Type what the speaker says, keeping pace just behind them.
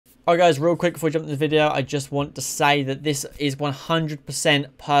Alright guys, real quick before we jump into the video, I just want to say that this is 100%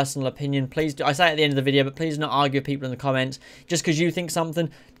 personal opinion. Please do, I say it at the end of the video, but please do not argue with people in the comments. Just because you think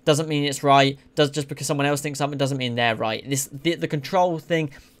something doesn't mean it's right. Just because someone else thinks something doesn't mean they're right. The control thing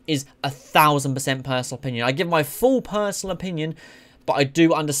is 1000% personal opinion. I give my full personal opinion, but I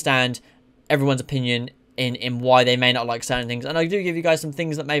do understand everyone's opinion in why they may not like certain things. And I do give you guys some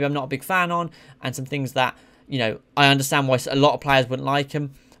things that maybe I'm not a big fan on, and some things that, you know, I understand why a lot of players wouldn't like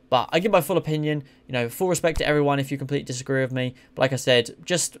them. But I give my full opinion, you know, full respect to everyone if you completely disagree with me. But like I said,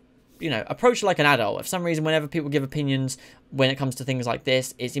 just, you know, approach it like an adult. If for some reason, whenever people give opinions when it comes to things like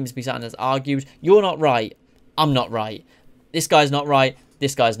this, it seems to be something that's argued. You're not right. I'm not right. This guy's not right.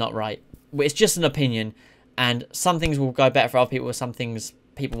 This guy's not right. It's just an opinion. And some things will go better for other people. Some things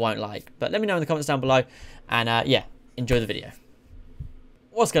people won't like. But let me know in the comments down below. And yeah, enjoy the video.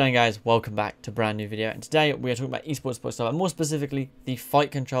 What's going on, guys? Welcome back to a brand new video, and today we are talking about ESports Boxing Club, and more specifically the fight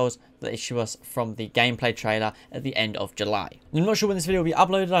controls that issue us from the gameplay trailer at the end of July. I'm not sure when this video will be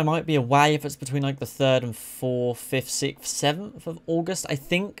uploaded. I might be away if it's between like the 3rd and 4th, 5th, 6th, 7th of August. I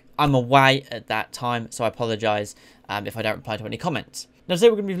think I'm away at that time, so I apologise if I don't reply to any comments. Now today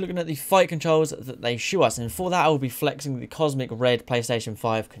we're going to be looking at the fight controls that they issue us, and for that I will be flexing the Cosmic Red PlayStation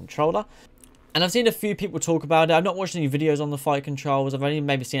 5 controller. And I've seen a few people talk about it. I've not watched any videos on the fight controls. I've only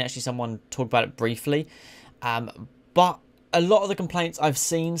maybe seen actually someone talk about it briefly. But a lot of the complaints I've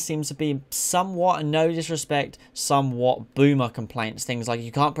seen seems to be somewhat, and no disrespect, somewhat boomer complaints. Things like,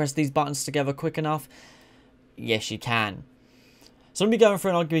 you can't press these buttons together quick enough. Yes, you can. So let me go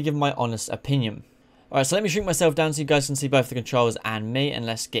through and I'll give my honest opinion. Alright, so let me shrink myself down so you guys can see both the controllers and me, and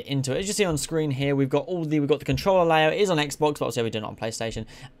let's get into it. As you see on screen here, we've got the controller layout. It is on Xbox, but obviously we're doing it on PlayStation.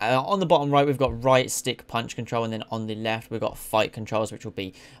 On the bottom right, we've got right stick punch control, and then on the left, we've got fight controls, which will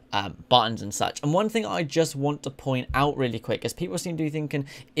be buttons and such. And one thing I just want to point out really quick is people seem to be thinking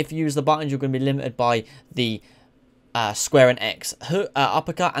if you use the buttons, you're going to be limited by the square and X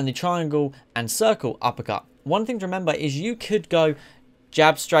uppercut, and the triangle and circle uppercut. One thing to remember is you could go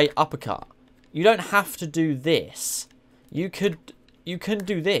jab straight uppercut. You don't have to do this. You can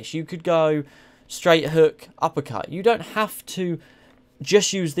do this. You could go straight hook, uppercut. You don't have to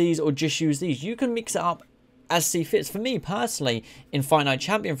just use these or just use these. You can mix it up as see fits. For me personally, in Fight Night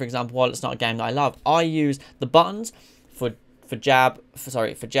Champion, for example, while it's not a game that I love, I use the buttons for jab,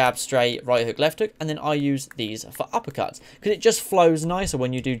 straight, right hook, left hook, and then I use these for uppercuts because it just flows nicer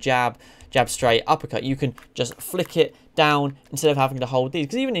when you do jab, straight, uppercut. You can just flick it down instead of having to hold these,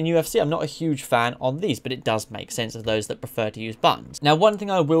 because even in UFC I'm not a huge fan on these, but it does make sense of those that prefer to use buttons. Now one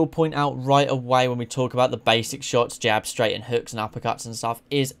thing I will point out right away when we talk about the basic shots, jab, straight, and hooks and uppercuts and stuff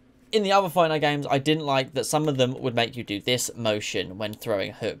is, in the other Fight Night games, I didn't like that some of them would make you do this motion when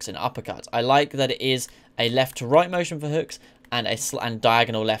throwing hooks and uppercuts. I like that it is a left to right motion for hooks, and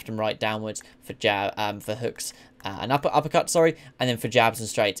diagonal left and right downwards for jab, for hooks and uppercut, sorry, and then for jabs and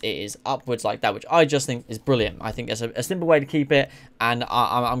straights it is upwards like that, which I just think is brilliant. I think that's a simple way to keep it, and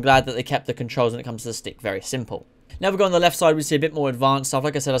I'm glad that they kept the controls when it comes to the stick very simple. Now we go on the left side, we see a bit more advanced stuff.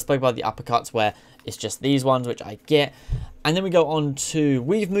 Like I said, I spoke about the uppercuts where it's just these ones, which I get. And then we go on to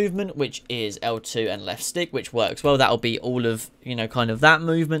weave movement, which is L2 and left stick, which works well. That'll be all of, you know, kind of that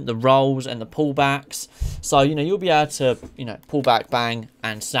movement, the rolls and the pullbacks. So, you know, you'll be able to, you know, pull back, bang,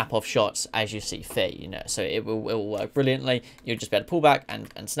 and snap off shots as you see fit, you know. So it will work brilliantly. You'll just be able to pull back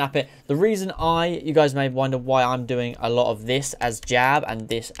and snap it. The reason you guys may wonder why I'm doing a lot of this as jab and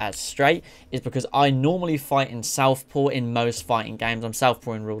this as straight is because I normally fight in southpaw in most fighting games. I'm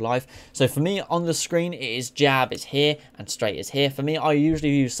southpaw in real life. So for me on the screen, it is jab is here and straight is here. For me, I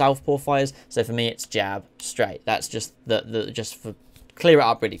usually use southpaw fighters, so for me it's jab, straight. That's just just for clear it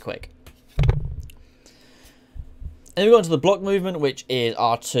up really quick. And then we go on to the block movement, which is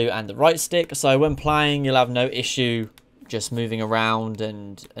R2 and the right stick. So when playing, you'll have no issue just moving around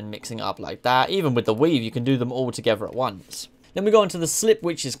and mixing it up like that. Even with the weave, you can do them all together at once. Then we go on to the slip,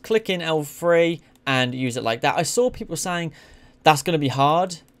 which is click in L3 and use it like that. I saw people saying that's going to be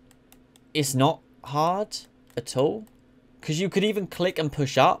hard. It's not hard at all, because you could even click and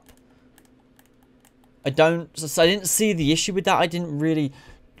push up. I didn't see the issue with that. I couldn't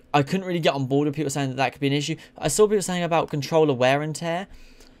really get on board with people saying that could be an issue. I saw people saying about controller wear and tear,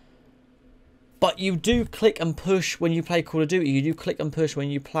 but you do click and push when you play Call of Duty. You do click and push when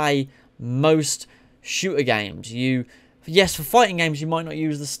you play most shooter games. Yes, for fighting games you might not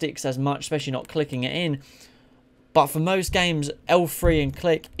use the sticks as much, especially not clicking it in. But for most games, L3 and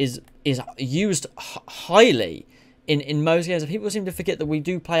click is used highly in most games. People seem to forget that we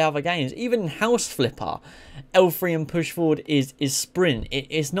do play other games. Even in House Flipper, L3 and push forward is sprint.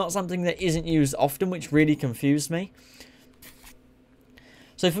 It's not something that isn't used often, which really confused me.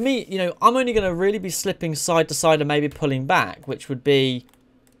 So for me, you know, I'm only going to really be slipping side to side and maybe pulling back, which would be...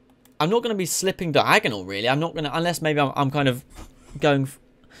 I'm not going to be slipping diagonal, really. I'm not going to... Unless maybe I'm kind of going...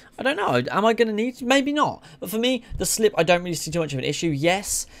 I don't know. Am I going to need to? Maybe not. But for me, the slip, I don't really see too much of an issue.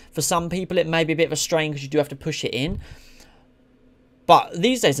 Yes, for some people, it may be a bit of a strain because you do have to push it in. But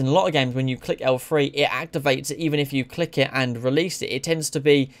these days, in a lot of games, when you click L3, it activates it even if you click it and release it. It tends to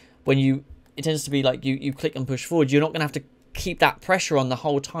be when you... It tends to be like you click and push forward. You're not going to have to keep that pressure on the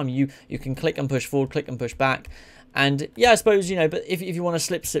whole time. You can click and push forward, click and push back. And yeah, I suppose, you know, but if you want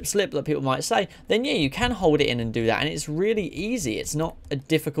to slip, like people might say, then yeah, you can hold it in and do that. And it's really easy. It's not a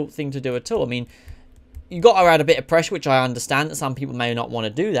difficult thing to do at all. I mean, you got to add a bit of pressure, which I understand that some people may not want to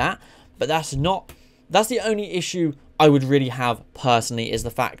do that. But that's the only issue I would really have personally, is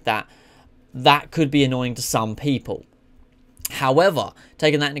the fact that that could be annoying to some people. However,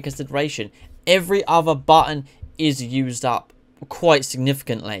 taking that into consideration, every other button is used up quite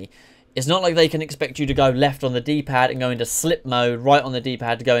significantly. It's not like they can expect you to go left on the D-pad and go into slip mode, right on the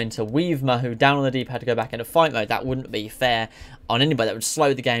D-pad to go into weave mode, down on the D-pad to go back into fight mode. That wouldn't be fair on anybody. That would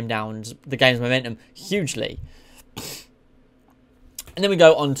slow the game down, the game's momentum, hugely. And then we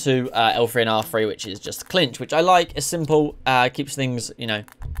go on to L3 and R3, which is just clinch, which I like. It's simple, keeps things, you know,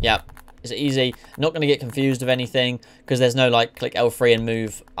 yeah, it's easy. Not going to get confused of anything because there's no like click L3 and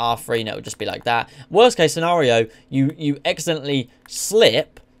move R3. No, it would just be like that. Worst case scenario, you accidentally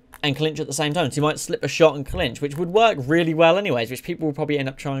slip and clinch at the same time. So you might slip a shot and clinch, which would work really well anyways, which people will probably end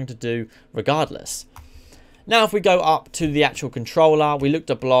up trying to do regardless. Now, if we go up to the actual controller, we looked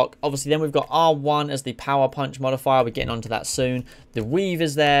at block. Obviously, then we've got R1 as the power punch modifier. We're getting onto that soon. The weave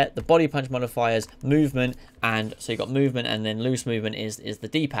is there. The body punch modifiers, movement, and so you've got movement, and then loose movement is the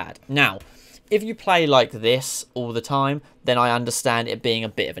D-pad. Now, if you play like this all the time, then I understand it being a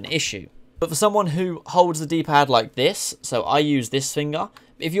bit of an issue. But for someone who holds the D-pad like this, so I use this finger.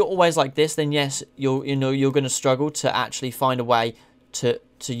 If you're always like this, then yes, you're going to struggle to actually find a way to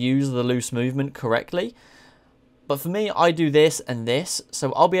use the loose movement correctly. But for me, I do this and this,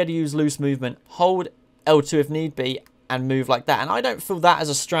 so I'll be able to use loose movement, hold L2 if need be, and move like that. And I don't feel that as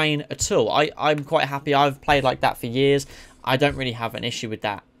a strain at all. I'm quite happy. I've played like that for years. I don't really have an issue with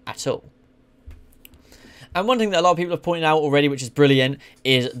that at all. And one thing that a lot of people have pointed out already, which is brilliant,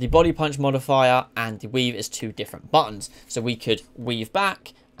 is the body punch modifier and the weave is two different buttons. So we could weave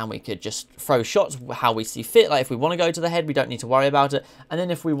back and we could just throw shots how we see fit. Like if we want to go to the head, we don't need to worry about it. And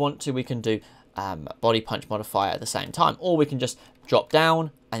then if we want to, we can do body punch modifier at the same time. Or we can just drop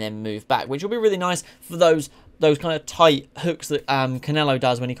down and then move back, which will be really nice for those kind of tight hooks that Canelo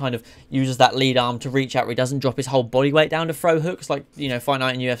does when he kind of uses that lead arm to reach out where he doesn't drop his whole body weight down to throw hooks like, you know, Fight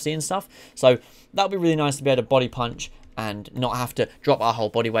Night and UFC and stuff. So that would be really nice to be able to body punch and not have to drop our whole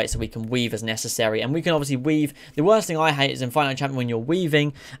body weight, so we can weave as necessary. And we can obviously weave. The worst thing I hate is in Fight Night Champion when you're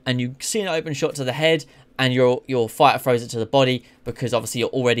weaving and you see an open shot to the head and your fighter throws it to the body, because obviously you're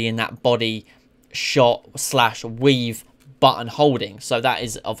already in that body shot / weave button holding. So that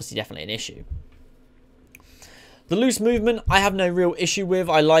is obviously definitely an issue. The loose movement, I have no real issue with.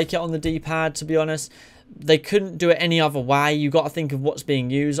 I like it on the D-pad, to be honest. They couldn't do it any other way. You got to think of what's being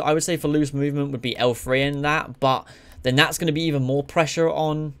used. I would say for loose movement would be L3 in that, but then that's going to be even more pressure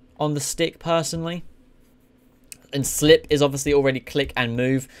on the stick, personally. And slip is obviously already click and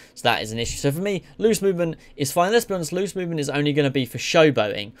move, so that is an issue. So for me, loose movement is fine. Let's be honest, loose movement is only going to be for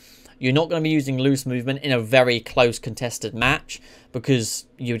showboating. You're not going to be using loose movement in a very close contested match because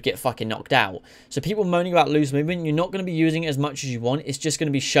you would get fucking knocked out. So people moaning about loose movement, you're not going to be using it as much as you want. It's just going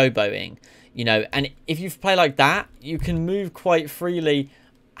to be showboating, you know. And if you play like that, you can move quite freely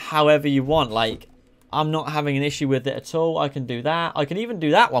however you want. Like, I'm not having an issue with it at all. I can do that. I can even do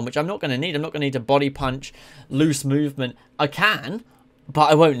that one, which I'm not going to need. I'm not going to need to body punch loose movement. I can,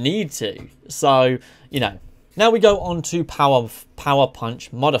 but I won't need to. So, you know. Now we go on to power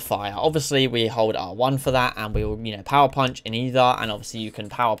punch modifier. Obviously, we hold R1 for that, and we will, you know, power punch in either, and obviously you can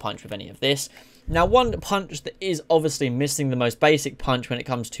power punch with any of this. Now, one punch that is obviously missing, the most basic punch when it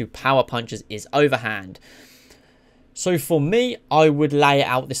comes to power punches, is overhand. So for me, I would lay it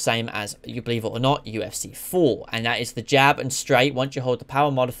out the same as, you believe it or not, UFC 4, and that is the jab and straight. Once you hold the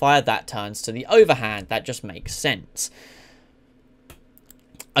power modifier, that turns to the overhand. That just makes sense.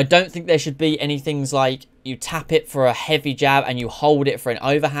 I don't think there should be any things like you tap it for a heavy jab and you hold it for an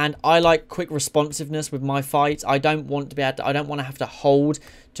overhand. I like quick responsiveness with my fights. I don't want to be able to, I don't want to have to hold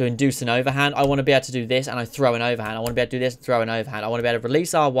to induce an overhand. I want to be able to do this and I throw an overhand. I want to be able to do this and throw an overhand. I want to be able to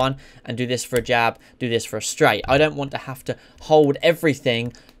release R1 and do this for a jab, do this for a straight. I don't want to have to hold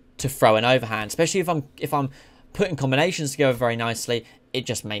everything to throw an overhand, especially if I'm putting combinations together very nicely. It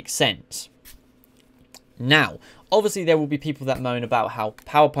just makes sense. Now, obviously there will be people that moan about how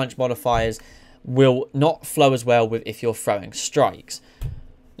power punch modifiers will not flow as well with if you're throwing strikes.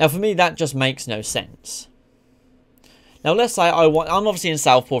 Now, for me, that just makes no sense. Now, let's say I'm obviously in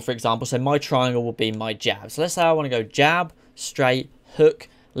southpaw, for example, so my triangle will be my jab. So let's say I want to go jab, straight, hook,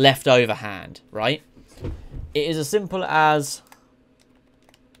 left overhand, right? It is as simple as,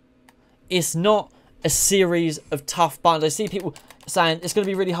 it's not a series of tough buttons. I see people saying it's going to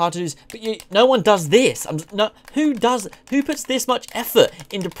be really hard to do this, but no one does this. Who puts this much effort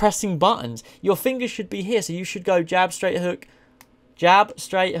into pressing buttons? Your fingers should be here, so you should go jab, straight, hook, jab,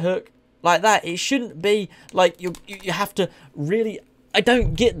 straight, hook, like that. It shouldn't be like you have to really... I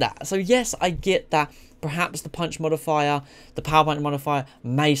don't get that. So yes, I get that perhaps the punch modifier, the power punch modifier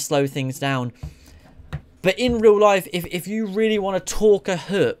may slow things down. But in real life, if you really want to torque a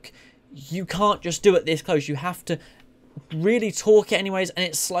hook, you can't just do it this close. You have to really torque it anyways, and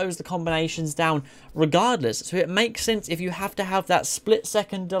it slows the combinations down regardless. So it makes sense if you have to have that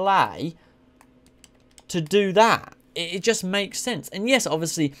split-second delay to do that. It just makes sense. And yes,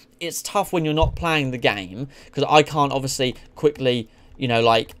 obviously, it's tough when you're not playing the game, because I can't obviously quickly, you know,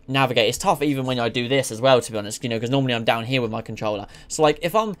 like, navigate. It's tough even when I do this as well, to be honest, you know, because normally I'm down here with my controller. So, like,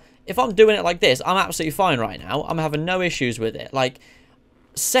 if I'm doing it like this, I'm absolutely fine right now. I'm having no issues with it. Like,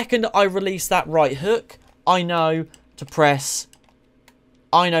 second I release that right hook, I know to press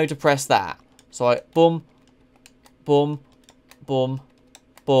that. So I boom, boom, boom,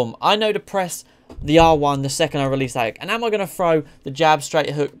 boom. I know to press the R1 the second I release that hook. And am I going to throw the jab,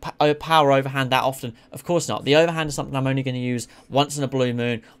 straight hook, power overhand that often? Of course not. The overhand is something I'm only going to use once in a blue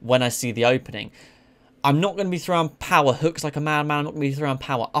moon when I see the opening. I'm not going to be throwing power hooks like a madman. I'm not going to be throwing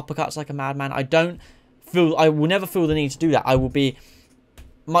power uppercuts like a madman. I will never feel the need to do that. I will be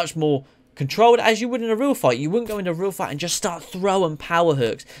much more controlled, as you would in a real fight. You wouldn't go into a real fight and just start throwing power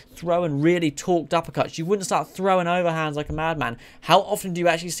hooks, throwing really torqued uppercuts. You wouldn't start throwing overhands like a madman. How often do you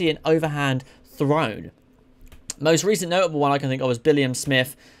actually see an overhand thrown? Most recent notable one I can think of was Billiam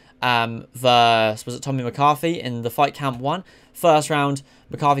Smith versus, was it Tommy McCarthy in the Fight Camp 1. First round,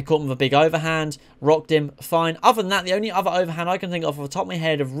 McCarthy caught him with a big overhand, rocked him, fine. Other than that, the only other overhand I can think of off the top of my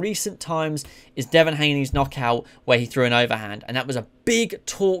head of recent times is Devin Haney's knockout, where he threw an overhand. And that was a big,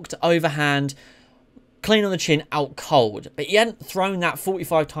 torqued overhand, clean on the chin, out cold. But he hadn't thrown that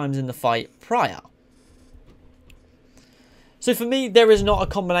 45 times in the fight prior. So for me, there is not a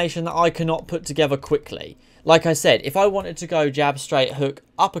combination that I cannot put together quickly. Like I said, if I wanted to go jab, straight, hook,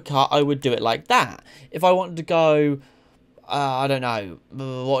 uppercut, I would do it like that. If I wanted to go... I don't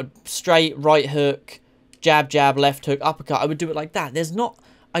know, straight, right hook, jab, jab, left hook, uppercut, I would do it like that.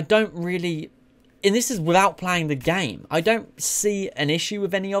 I don't really, and this is without playing the game, I don't see an issue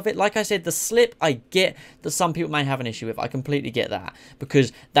with any of it. Like I said, the slip, I get that some people may have an issue with. I completely get that,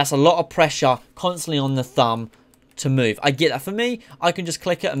 because that's a lot of pressure constantly on the thumb to move. I get that. For me, I can just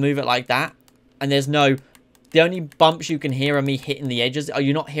click it and move it like that, and there's no... The only bumps you can hear are me hitting the edges. Are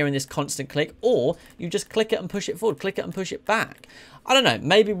you not hearing this constant click? Or you just click it and push it forward, click it and push it back. I don't know.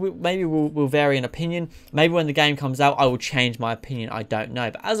 Maybe we'll vary in opinion. Maybe when the game comes out, I will change my opinion. I don't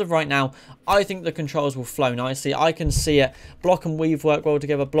know. But as of right now, I think the controls will flow nicely. I can see it. Block and weave work well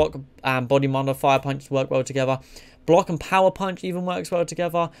together. Block and body modifier punches work well together. Block and power punch even works well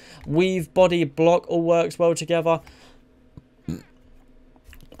together. Weave, body, block all works well together.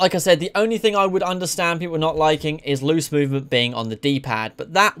 Like I said, the only thing I would understand people not liking is loose movement being on the D-pad.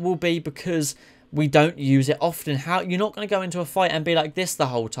 But that will be because we don't use it often. You're not going to go into a fight and be like this the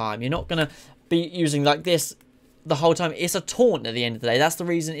whole time. You're not going to be using like this the whole time. It's a taunt at the end of the day. That's the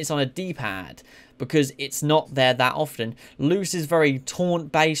reason it's on a D-pad, because it's not there that often. Loose is very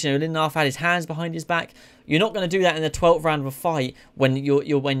taunt based. You know, Lindenhoff had his hands behind his back. You're not going to do that in the 12th round of a fight when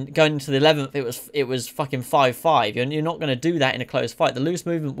when going into the 11th it was fucking 5-5. You're not going to do that in a close fight. The loose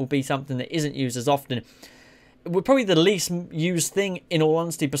movement will be something that isn't used as often. We're probably the least used thing, in all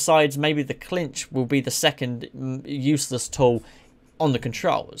honesty, besides maybe the clinch will be the second useless tool on the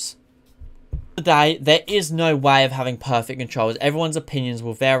controls. Today, there is no way of having perfect controls. Everyone's opinions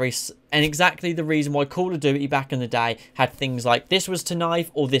will vary, and exactly the reason why Call of Duty back in the day had things like this was to knife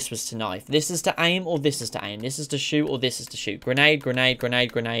or this was to knife, this is to aim or this is to aim, this is to shoot or this is to shoot, grenade, grenade,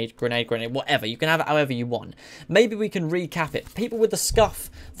 grenade, grenade, grenade, grenade, whatever. You can have it however you want. Maybe we can recap it. People with the scuff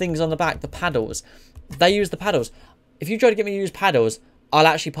things on the back, the paddles, they use the paddles. If you try to get me to use paddles, I'll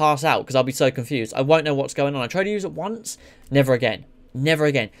actually pass out because I'll be so confused. I won't know what's going on. I try to use it once, never again. Never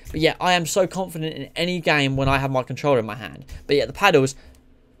again. But yeah, I am so confident in any game when I have my controller in my hand. But yeah, the paddles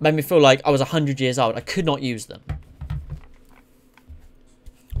made me feel like I was 100 years old. I could not use them.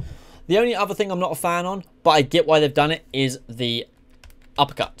 The only other thing I'm not a fan on, but I get why they've done it, is the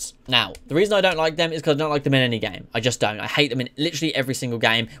Uppercuts. Now, the reason I don't like them is because I don't like them in any game. I just don't. I hate them in literally every single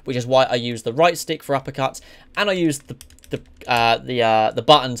game, which is why I use the right stick for uppercuts, and I use the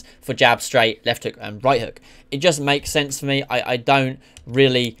buttons for jab, straight, left hook, and right hook. It just makes sense for me. I don't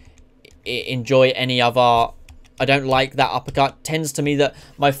really enjoy any other. I don't like that uppercut. Tends to me that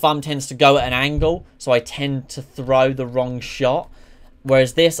my thumb tends to go at an angle, so I tend to throw the wrong shot.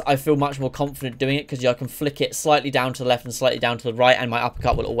 Whereas this, I feel much more confident doing it because I can flick it slightly down to the left and slightly down to the right, and my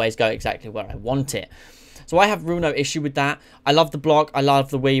uppercut will always go exactly where I want it. So I have real no issue with that. I love the block. I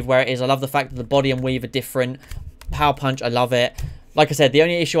love the weave where it is. I love the fact that the body and weave are different. Power punch, I love it. Like I said, the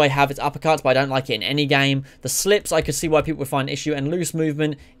only issue I have is uppercuts, but I don't like it in any game. The slips, I could see why people would find an issue, and loose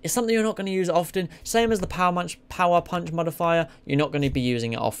movement is something you're not going to use often. Same as the power punch modifier, you're not going to be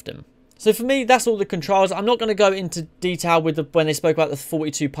using it often. So for me, that's all the controls. I'm not going to go into detail with when they spoke about the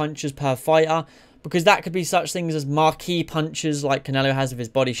 42 punches per fighter, because that could be such things as marquee punches like Canelo has with his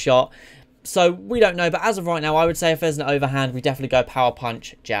body shot. So we don't know, but as of right now, I would say if there's an overhand, we definitely go power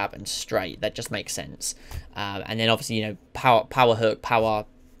punch, jab, and straight. That just makes sense. And then obviously, you know, power hook, power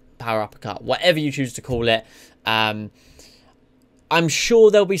uppercut, whatever you choose to call it. I'm sure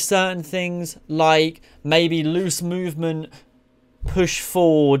there'll be certain things like maybe loose movement, push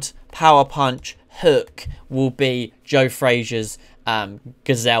forward, power punch, hook will be Joe Frazier's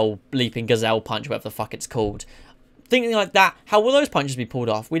leaping gazelle punch, whatever the fuck it's called. Thinking like that, how will those punches be pulled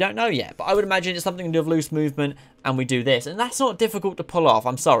off? We don't know yet, but I would imagine it's something to do with loose movement, and we do this. And that's not difficult to pull off,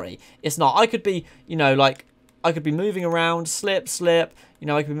 I'm sorry. It's not. I could be, you know, like, I could be moving around, slip, you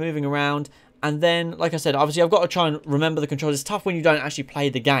know, I could be moving around, and then, like I said, obviously I've got to try and remember the controls. It's tough when you don't actually play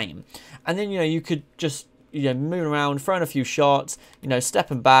the game. And then, you know, you could just, you know, moving around, throwing a few shots, you know,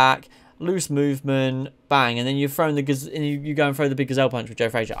 stepping back, loose movement, bang, and then you're throwing you go and throw the big gazelle punch with Joe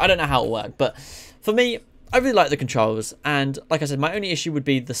Frazier. I don't know how it'll work, but for me, I really like the controls, and like I said, my only issue would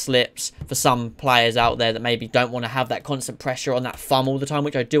be the slips for some players out there that maybe don't want to have that constant pressure on that thumb all the time,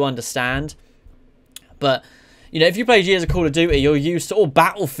 which I do understand. But you know, if you played years of Call of Duty, you're used to, or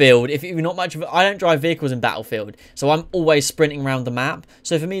Battlefield, if you're not much of I don't drive vehicles in Battlefield, so I'm always sprinting around the map.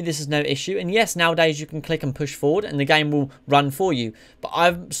 So for me, this is no issue. And yes, nowadays you can click and push forward and the game will run for you. But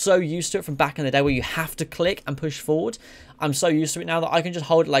I'm so used to it from back in the day where you have to click and push forward. I'm so used to it now that I can just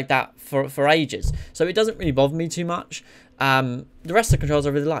hold it like that for ages. So it doesn't really bother me too much. The rest of the controls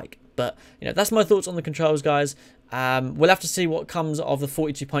I really like. But, you know, that's my thoughts on the controls, guys. We'll have to see what comes of the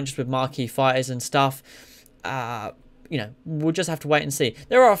 42 punches with marquee fighters and stuff. You know, we'll just have to wait and see.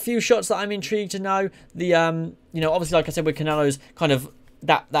 There are a few shots that I'm intrigued to know. The, you know, obviously, like I said, with Canelo's kind of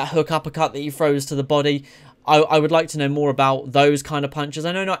that hook uppercut that he throws to the body, I would like to know more about those kind of punches.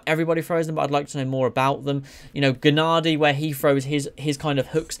 I know not everybody throws them, but I'd like to know more about them. You know, Gennady, where he throws his kind of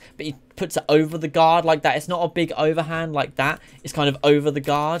hooks, but he puts it over the guard like that. It's not a big overhand like that. It's kind of over the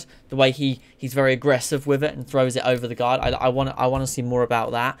guard. The way he's very aggressive with it and throws it over the guard. I want to see more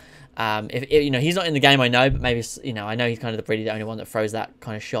about that. If you know, he's not in the game, I know, but maybe, you know, I know he's kind of the only one that throws that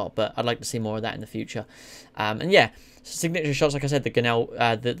kind of shot, but I'd like to see more of that in the future. And yeah, signature shots, like I said,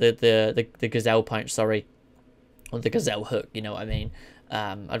 the gazelle punch, sorry, or the gazelle hook, you know what I mean.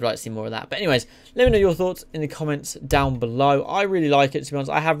 I'd like to see more of that. But anyways, let me know your thoughts in the comments down below. I really like it, to be honest.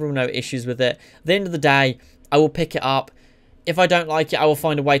 I have real no issues with it. At the end of the day, I will pick it up. If I don't like it, I will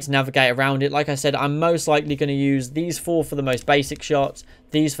find a way to navigate around it. Like I said, I'm most likely going to use these four for the most basic shots,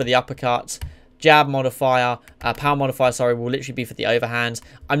 these for the uppercuts, jab modifier, power modifier, sorry, will literally be for the overhands.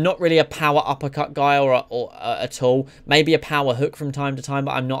 I'm not really a power uppercut guy or at all. Maybe a power hook from time to time,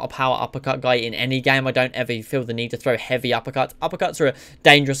 but I'm not a power uppercut guy in any game. I don't ever feel the need to throw heavy uppercuts. Uppercuts are a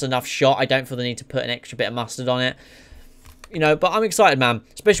dangerous enough shot. I don't feel the need to put an extra bit of mustard on it. You know, but I'm excited, man,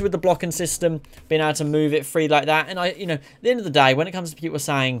 especially with the blocking system, being able to move it free like that. And you know, at the end of the day, when it comes to people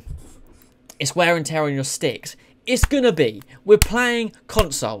saying it's wear and tear on your sticks, it's gonna be. We're playing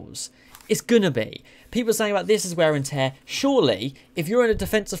consoles. It's gonna be. People saying about this is wear and tear. Surely, if you're in a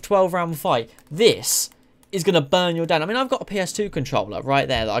defensive 12-round fight, this is gonna burn you down. I mean, I've got a PS2 controller right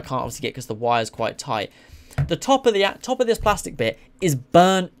there that I can't obviously get because the wire's quite tight. The top of this plastic bit is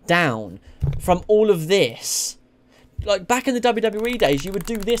burnt down from all of this. Like back in the WWE days, you would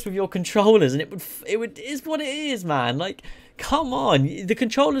do this with your controllers, and it's what it is, man. Like, come on, the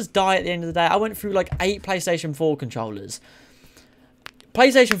controllers die at the end of the day. I went through like 8 PlayStation 4 controllers.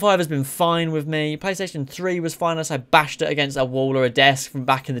 PlayStation 5 has been fine with me. PlayStation 3 was fine unless I bashed it against a wall or a desk from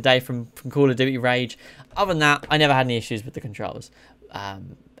back in the day from Call of Duty Rage. Other than that, I never had any issues with the controls,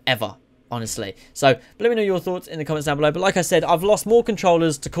 ever. Honestly. So, let me know your thoughts in the comments down below. But like I said, I've lost more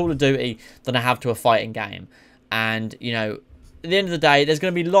controllers to Call of Duty than I have to a fighting game. And, you know, at the end of the day, there's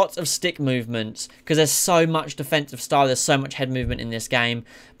going to be lots of stick movements because there's so much defensive style. There's so much head movement in this game.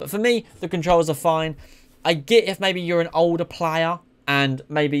 But for me, the controls are fine. I get if maybe you're an older player and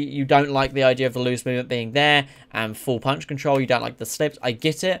maybe you don't like the idea of the loose movement being there and full punch control. You don't like the slips. I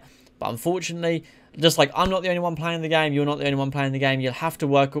get it. But unfortunately, just like I'm not the only one playing the game, you're not the only one playing the game. You'll have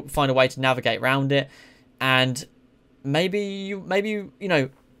to find a way to navigate around it. And maybe you know,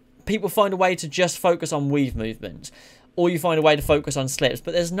 people find a way to just focus on weave movements. Or you find a way to focus on slips.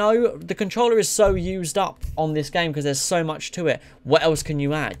 But the controller is so used up on this game because there's so much to it. What else can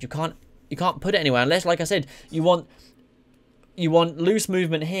you add? You can't put it anywhere unless, like I said, you want loose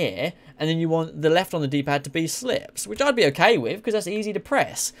movement here, and then you want the left on the D-pad to be slips, which I'd be okay with because that's easy to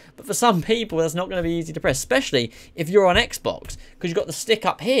press. But for some people, that's not going to be easy to press, especially if you're on Xbox, because you've got the stick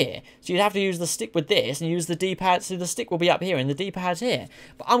up here. So you'd have to use the stick with this and use the D-pad, so the stick will be up here and the D-pad's here.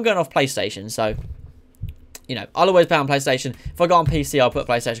 But I'm going off PlayStation, so you know, I'll always play on PlayStation. If I go on PC, I'll put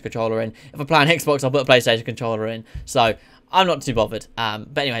a PlayStation controller in. If I play on Xbox, I'll put a PlayStation controller in. So I'm not too bothered.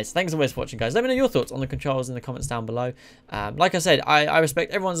 But anyways, thanks always for watching, guys. Let me know your thoughts on the controls in the comments down below. Like I said, I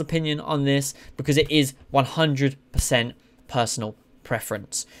respect everyone's opinion on this because it is 100% personal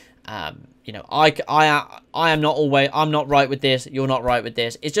preference. You know, I'm not right with this. You're not right with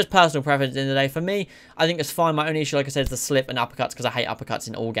this. It's just personal preference at the end of the day. For me, I think it's fine. My only issue, like I said, is the slip and uppercuts because I hate uppercuts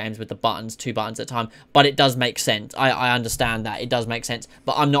in all games with the buttons, 2 buttons at a time. But it does make sense. I understand that. It does make sense.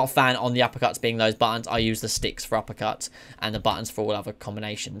 But I'm not a fan on the uppercuts being those buttons. I use the sticks for uppercuts and the buttons for all other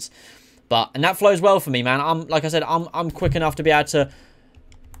combinations. And that flows well for me, man. Like I said, I'm quick enough to be able to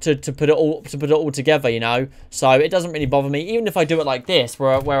put it all together, you know, so it doesn't really bother me. Even if I do it like this,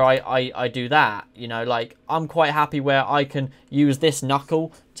 where I do that, you know, like I'm quite happy where I can use this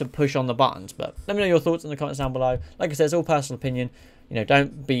knuckle to push on the buttons. But let me know your thoughts in the comments down below. Like I said, it's all personal opinion. You know,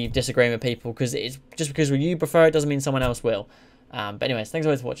 don't be disagreeing with people because it's just because you prefer it doesn't mean someone else will. But anyways, thanks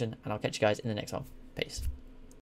always for watching, and I'll catch you guys in the next one. Peace.